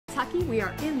Kentucky. We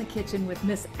are in the kitchen with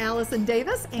Miss Allison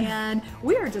Davis, and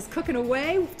we are just cooking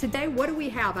away. Today, what do we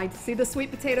have? I see the sweet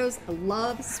potatoes. I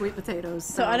love sweet potatoes.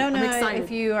 So I don't know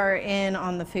if you are in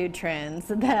on the food trends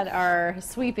that are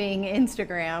sweeping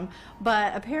Instagram,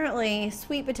 but apparently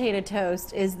sweet potato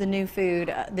toast is the new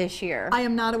food this year. I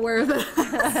am not aware of this.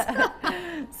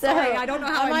 So sorry, I don't know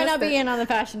how I might not be it. in on the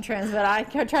fashion trends, but I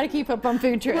try to keep up on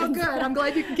food trends. Well, good. I'm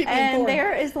glad you can keep me And informed.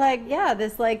 there is like, yeah,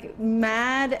 this like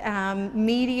mad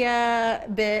media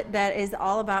bit that is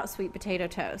all about sweet potato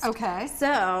toast. Okay.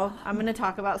 So I'm going to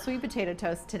talk about sweet potato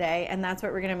toast today, and that's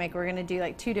what we're going to make. We're going to do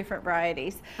like 2 different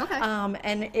varieties. Okay.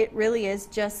 And it really is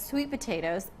just sweet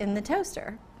potatoes in the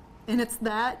toaster. And it's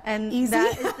that easy?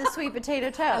 That is the sweet potato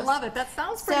toast. I love it. That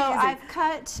sounds pretty easy. So I've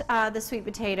cut the sweet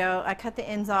potato. I cut the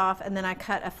ends off, and then I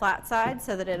cut a flat side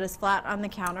so that it is flat on the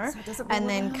counter, and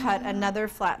then cut another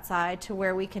flat side to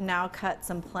where we can now cut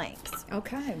some planks.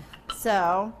 Okay.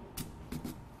 So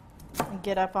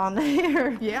get up on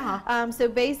there. Yeah. So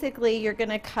basically, you're going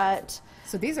to cut.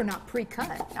 So these are not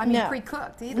pre-cut. I mean,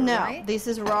 pre-cooked either, no, right? This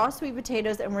is raw sweet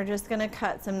potatoes, and we're just going to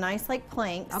cut some nice like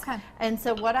planks. Okay. And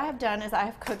so what I have done is I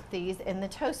have cooked these in the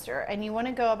toaster, and you want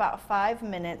to go about 5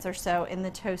 minutes or so in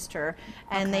the toaster,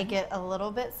 and they get a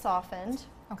little bit softened.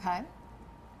 Okay.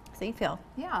 So you feel?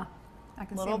 Yeah. I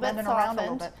can A see little them bit bending around a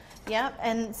softened. little bit. Yep,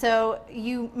 and so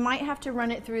you might have to run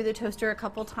it through the toaster a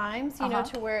couple times, you know,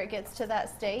 to where it gets to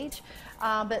that stage.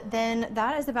 But then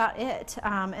that is about it.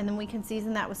 And then we can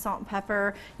season that with salt and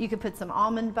pepper. You could put some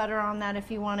almond butter on that if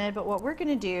you wanted. But what we're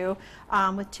going to do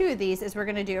with 2 of these is we're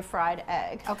going to do a fried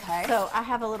egg. Okay. So I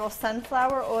have a little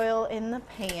sunflower oil in the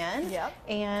pan. Yep.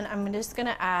 And I'm just going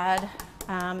to add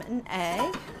an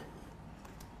egg.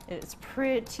 It's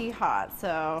pretty hot,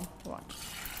 so watch.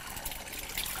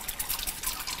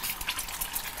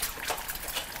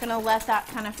 Gonna let that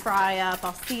kind of fry up.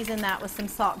 I'll season that with some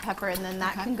salt and pepper, and then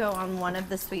that can go on one of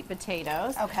the sweet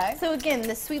potatoes. Okay. So again,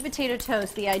 the sweet potato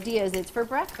toast, the idea is it's for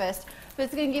breakfast, but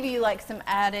it's gonna give you like some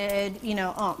added, you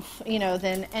know, oomph, you know,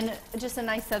 and just a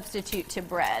nice substitute to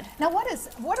bread. Now, what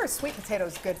are sweet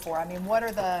potatoes good for? I mean, what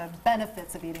are the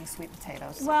benefits of eating sweet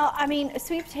potatoes? Well, I mean,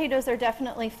 sweet potatoes are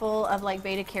definitely full of like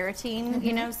beta carotene,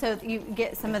 you know, so you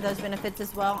get some of those benefits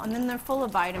as well. And then they're full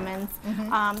of vitamins.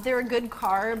 They're a good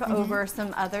carb over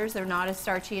some others. They're not as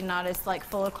starchy and not as like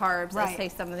full of carbs as say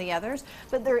some of the others.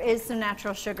 But there is some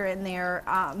natural sugar in there,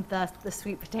 the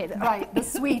sweet potato. Right, the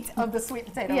sweet of the sweet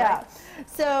potato. Yeah. Right?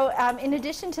 So in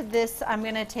addition to this, I'm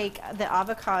going to take the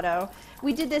avocado.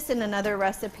 We did this in another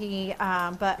recipe,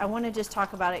 but I want to just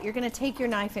talk about it. You're going to take your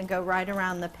knife and go right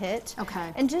around the pit.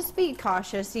 Okay. And just be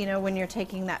cautious, you know, when you're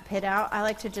taking that pit out. I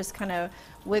like to just kind of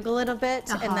wiggle it a bit,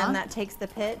 and then that takes the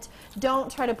pit.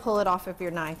 Don't try to pull it off of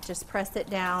your knife. Just press it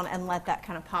down and let that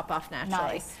kind of pop off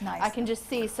naturally. Nice, nice. I can just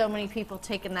see so many people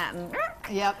taking that and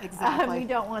Yep, exactly. we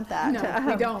don't want that. No,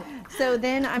 we don't. So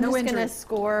then I'm just going to injuries.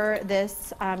 score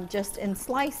this just in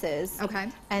slices. Okay.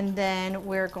 And then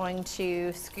we're going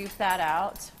to scoop that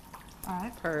out. All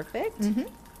right. Perfect.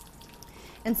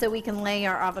 And so we can lay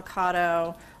our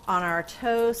avocado on our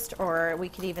toast, or we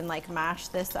could even like mash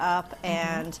this up.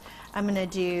 And I'm going to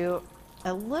do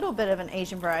a little bit of an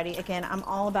Asian variety. Again, I'm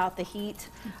all about the heat.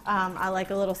 I like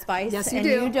a little spice. Yes, you and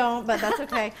do. You don't, but that's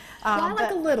okay. Well, I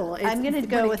like a little. I'm going to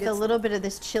go with a little bit of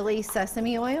this chili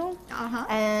sesame oil.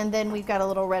 And then we've got a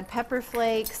little red pepper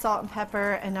flake, salt and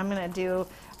pepper, and I'm going to do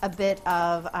a bit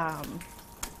of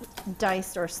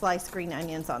diced or sliced green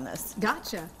onions on this.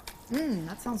 Gotcha.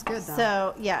 That sounds good, though.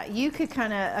 So, yeah, you could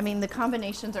kind of, I mean, the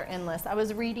combinations are endless. I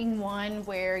was reading one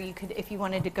where you could, if you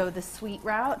wanted to go the sweet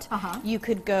route, you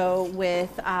could go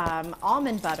with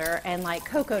almond butter and like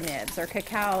cocoa nibs or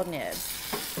cacao nibs.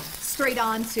 Straight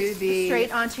onto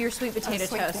your sweet potato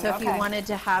sweet toast. thing, So if you wanted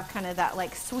to have kind of that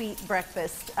like sweet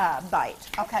breakfast bite.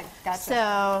 Okay, gotcha.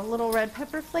 So, little red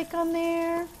pepper flake on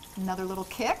there. Another little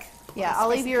kick. Yeah, I'll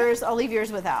leave yours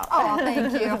without. Oh,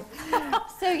 thank you.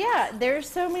 So yeah, there's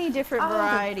so many different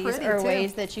varieties or too.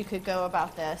 ways that you could go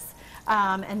about this.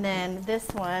 And then this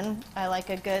one, I like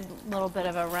a good little bit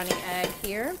of a runny egg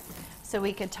here. So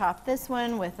we could top this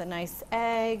one with a nice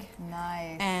egg.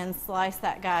 Nice. And slice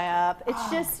that guy up. It's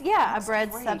just, yeah, a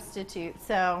bread substitute.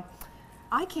 So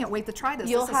I can't wait to try this.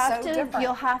 You'll this is so different.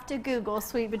 You'll have to Google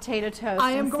sweet potato toast.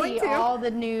 I am and going see to. all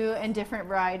the new and different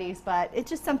varieties, but it's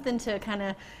just something to kind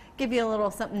of give you a little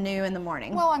something new in the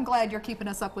morning. Well, I'm glad you're keeping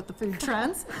us up with the food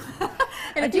trends.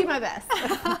 And I do my best.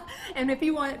 And if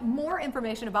you want more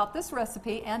information about this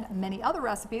recipe and many other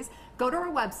recipes, go to our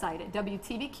website at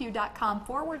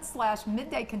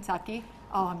wtvq.com/midday Kentucky.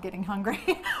 Oh, I'm getting hungry.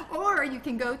 Or you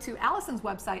can go to Allison's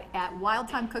website at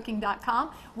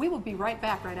wildtimecooking.com. We will be right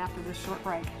back right after this short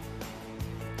break.